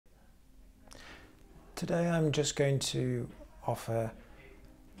Today I'm just going to offer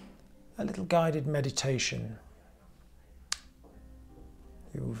a little guided meditation.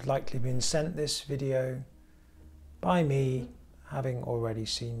 You've likely been sent this video by me, having already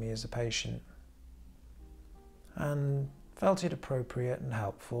seen me as a patient, and felt it appropriate and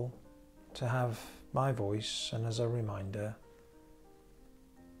helpful to have my voice and as a reminder.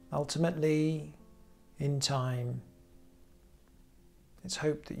 Ultimately, in time, it's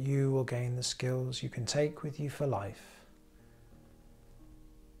hoped that you will gain the skills you can take with you for life,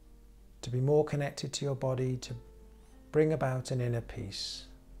 to be more connected to your body, to bring about an inner peace,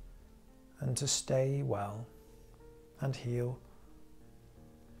 and to stay well and heal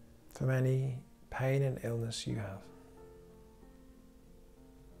from any pain and illness you have.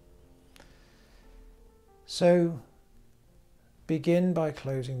 So, begin by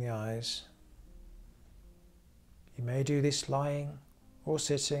closing the eyes. You may do this lying or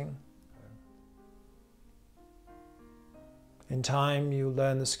sitting. In time, you'll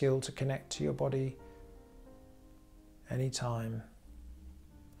learn the skill to connect to your body anytime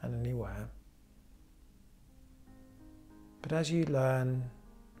and anywhere. But as you learn,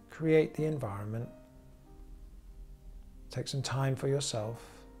 create the environment. Take some time for yourself.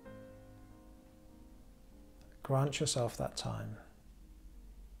 Grant yourself that time.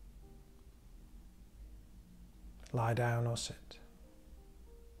 Lie down or sit.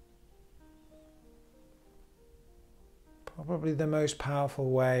 Probably the most powerful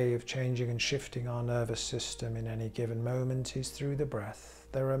way of changing and shifting our nervous system in any given moment is through the breath.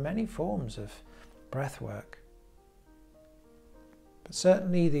 There are many forms of breath work, but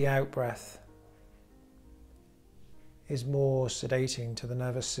certainly the out-breath is more sedating to the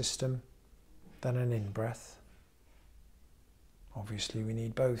nervous system than an in-breath. Obviously we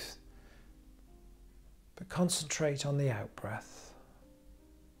need both, but concentrate on the out-breath.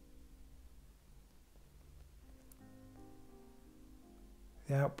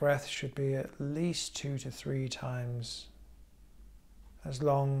 The out-breath should be at least 2 to 3 times as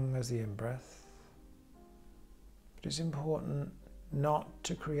long as the in-breath. It is important not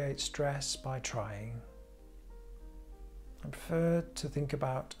to create stress by trying. I prefer to think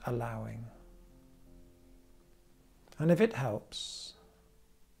about allowing. And if it helps,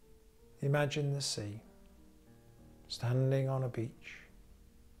 imagine the sea, standing on a beach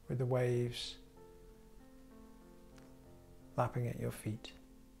with the waves lapping at your feet.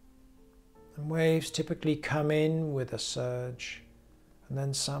 And waves typically come in with a surge and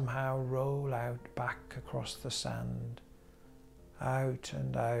then somehow roll out back across the sand, out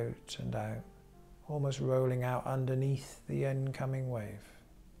and out and out, almost rolling out underneath the incoming wave.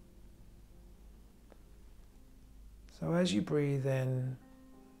 So as you breathe in,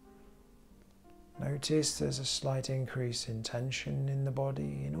 notice there's a slight increase in tension in the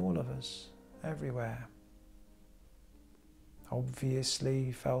body, in all of us, everywhere.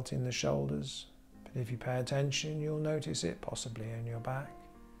 Obviously felt in the shoulders, but if you pay attention, you'll notice it possibly in your back,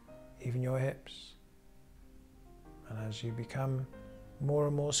 even your hips. And as you become more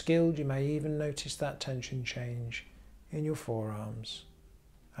and more skilled, you may even notice that tension change in your forearms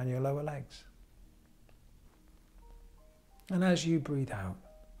and your lower legs. And as you breathe out,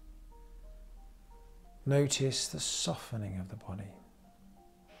 notice the softening of the body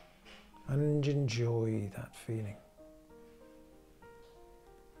and enjoy that feeling.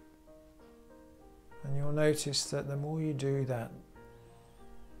 And you'll notice that the more you do that,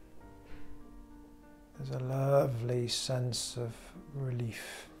 there's a lovely sense of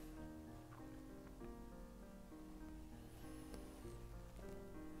relief.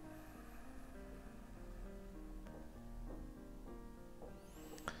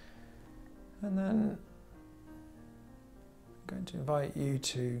 And then I'm going to invite you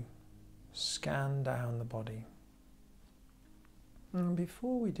to scan down the body. And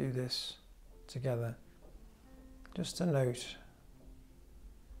before we do this together, just a note.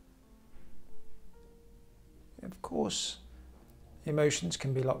 Of course, emotions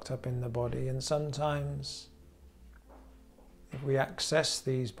can be locked up in the body, and sometimes if we access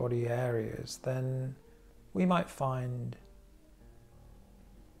these body areas, then we might find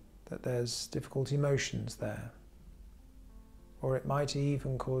that there's difficult emotions there, or it might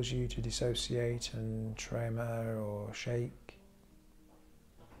even cause you to dissociate and tremor or shake.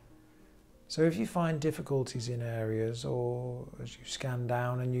 So if you find difficulties in areas, or as you scan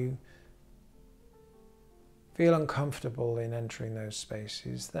down and you feel uncomfortable in entering those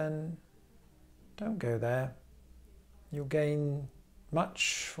spaces, then don't go there. You'll gain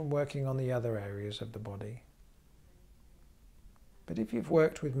much from working on the other areas of the body. But if you've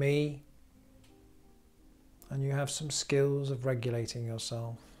worked with me and you have some skills of regulating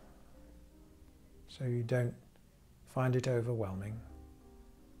yourself, so you don't find it overwhelming,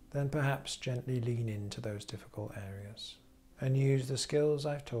 then perhaps gently lean into those difficult areas and use the skills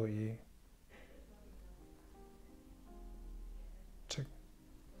I've taught you to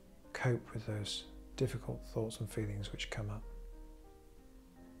cope with those difficult thoughts and feelings which come up.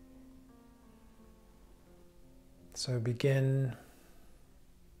 So begin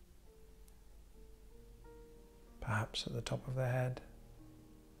perhaps at the top of the head.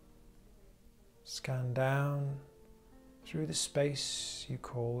 Scan down through the space you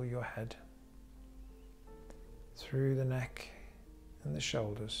call your head, through the neck and the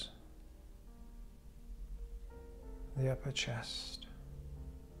shoulders, the upper chest,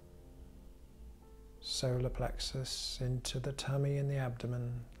 solar plexus, into the tummy and the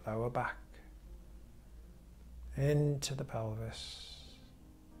abdomen, lower back, into the pelvis,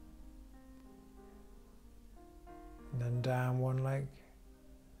 and then down one leg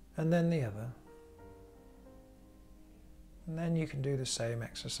and then the other. And then you can do the same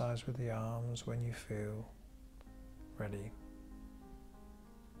exercise with the arms when you feel ready.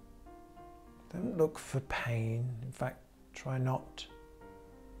 Don't look for pain. In fact, try not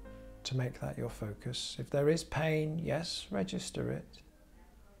to make that your focus. If there is pain, yes, register it.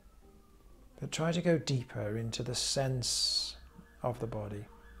 But try to go deeper into the sense of the body.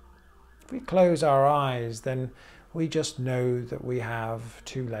 If we close our eyes, then we just know that we have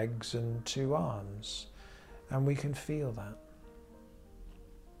 2 legs and 2 arms. And we can feel that.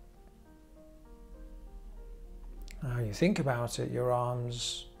 Now you think about it, your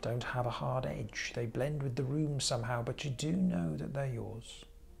arms don't have a hard edge. They blend with the room somehow, but you do know that they're yours.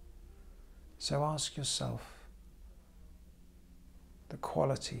 So ask yourself the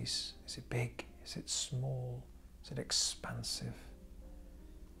qualities. Is it big? Is it small? Is it expansive?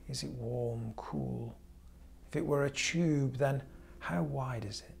 Is it warm, cool? If it were a tube, then how wide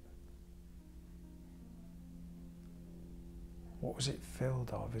is it? What was it filled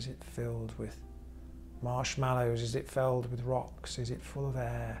of? Is it filled with marshmallows? Is it filled with rocks? Is it full of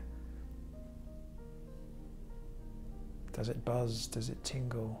air? Does it buzz? Does it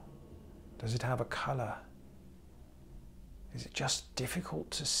tingle? Does it have a colour? Is it just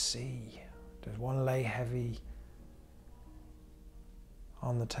difficult to see? Does one lay heavy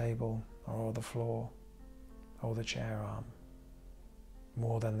on the table or the floor or the chair arm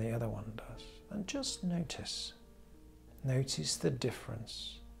more than the other one does? And just notice. Notice the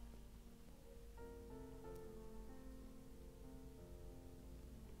difference.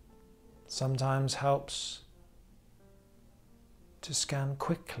 Sometimes helps to scan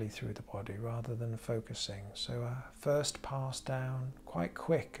quickly through the body rather than focusing. So first pass down quite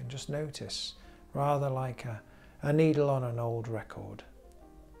quick and just notice, rather like a needle on an old record.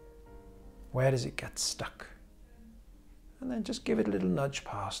 Where does it get stuck? And then just give it a little nudge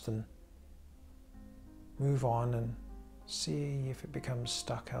past and move on and see if it becomes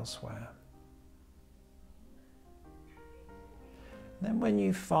stuck elsewhere. Then when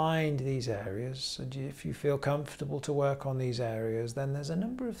you find these areas, and if you feel comfortable to work on these areas, then there's a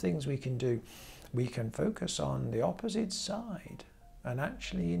number of things we can do. We can focus on the opposite side, and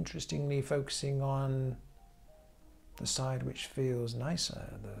actually, interestingly, focusing on the side which feels nicer,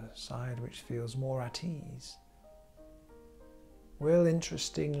 the side which feels more at ease, will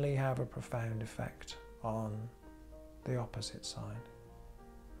interestingly have a profound effect on the opposite side.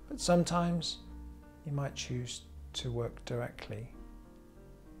 But sometimes you might choose to work directly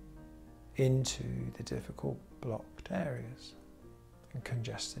into the difficult blocked areas and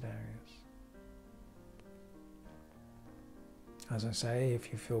congested areas. As I say,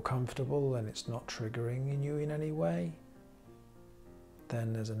 if you feel comfortable and it's not triggering in you in any way,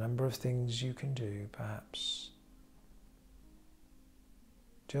 then there's a number of things you can do. Perhaps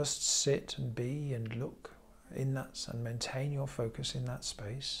just sit and be and look in that and maintain your focus in that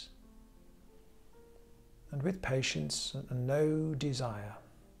space, and with patience and no desire.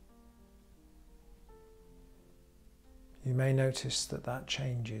 You may notice that that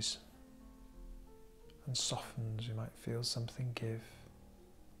changes and softens. You might feel something give.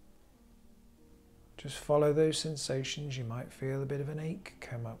 Just follow those sensations. You might feel a bit of an ache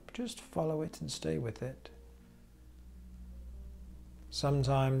come up. Just follow it and stay with it.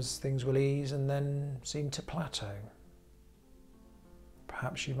 Sometimes things will ease and then seem to plateau.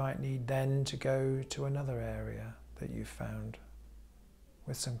 Perhaps you might need then to go to another area that you've found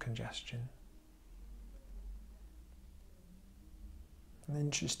with some congestion. And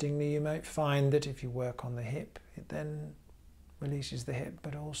interestingly, you might find that if you work on the hip, it then releases the hip,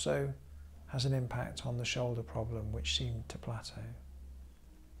 but also has an impact on the shoulder problem, which seemed to plateau.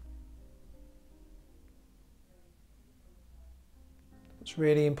 What's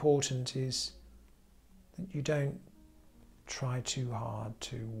really important is You don't try too hard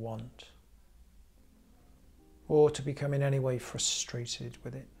to want or to become in any way frustrated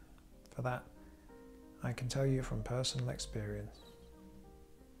with it. For that, I can tell you from personal experience,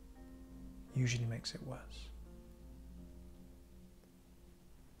 usually makes it worse.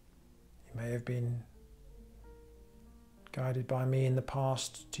 You may have been guided by me in the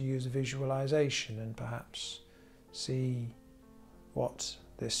past to use visualization and perhaps see what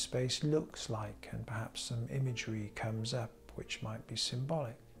this space looks like, and perhaps some imagery comes up which might be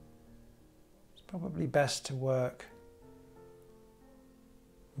symbolic. It's probably best to work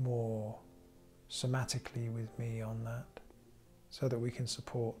more somatically with me on that, so that we can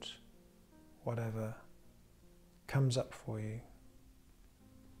support whatever comes up for you.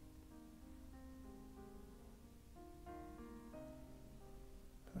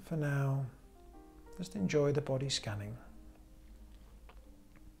 But for now, just enjoy the body scanning.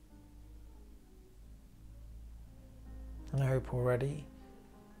 I hope already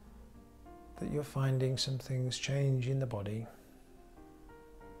that you're finding some things change in the body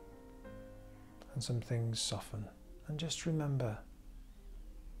and some things soften. And just remember,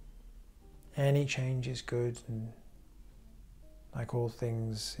 any change is good, and like all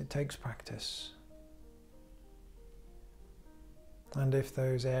things, it takes practice. And if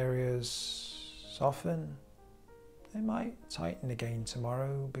those areas soften, they might tighten again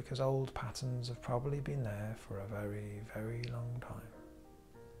tomorrow, because old patterns have probably been there for a very, very long time.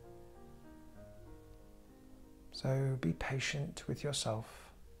 So be patient with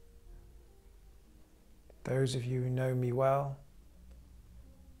yourself. Those of you who know me well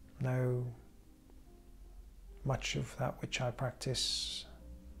know much of that which I practice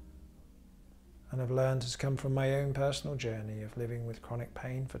and have learned has come from my own personal journey of living with chronic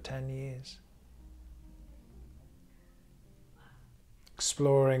pain for 10 years.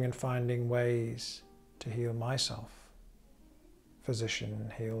 Exploring and finding ways to heal myself.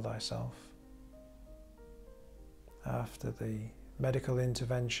 Physician, heal thyself. After the medical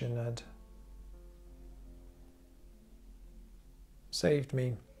intervention had saved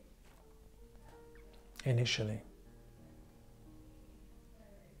me initially,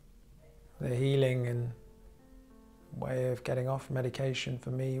 the healing and way of getting off medication for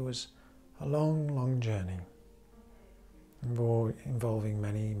me was a long, long journey, involving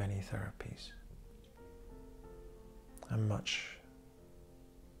many, many therapies and much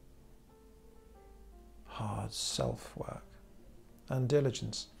hard self-work and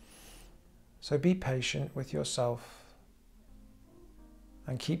diligence. So be patient with yourself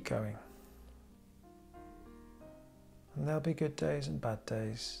and keep going. And there'll be good days and bad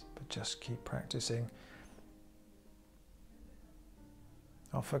days, but just keep practicing.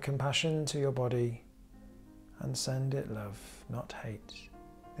 Offer compassion to your body and send it love, not hate.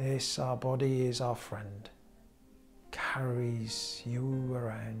 This, our body, is our friend. Carries you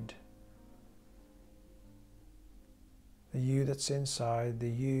around. The you that's inside, the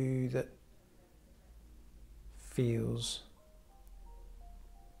you that feels.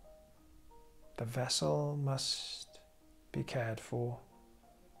 The vessel must be cared for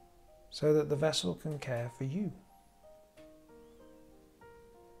so that the vessel can care for you.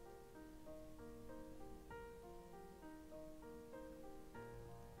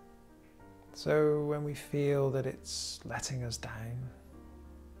 So when we feel that it's letting us down,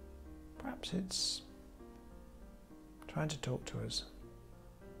 perhaps it's trying to talk to us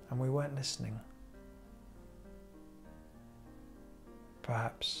and we weren't listening.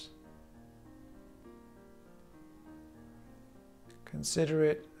 Perhaps consider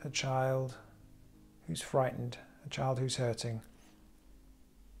it a child who's frightened, a child who's hurting.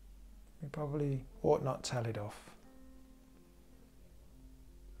 We probably ought not tell it off.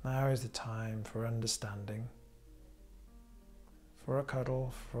 Now is the time for understanding, for a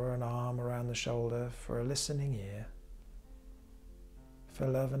cuddle, for an arm around the shoulder, for a listening ear, for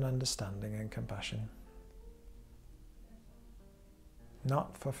love and understanding and compassion.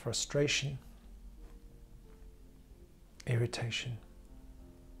 Not for frustration, irritation,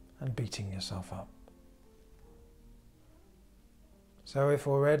 and beating yourself up. So if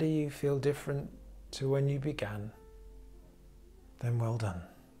already you feel different to when you began, then well done.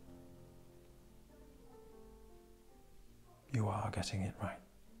 You are getting it right.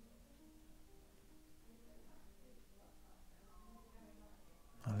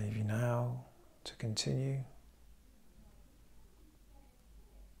 I'll leave you now to continue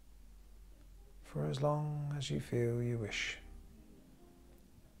for as long as you feel you wish.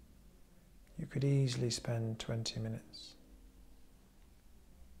 You could easily spend 20 minutes,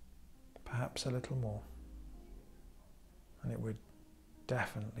 perhaps a little more, and it would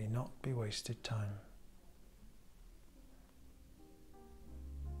definitely not be wasted time.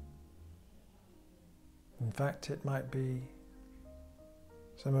 In fact, it might be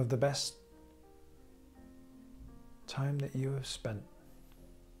some of the best time that you have spent.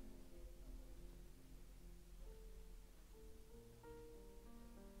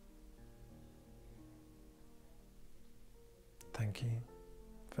 Thank you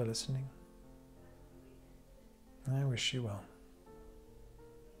for listening. I wish you well.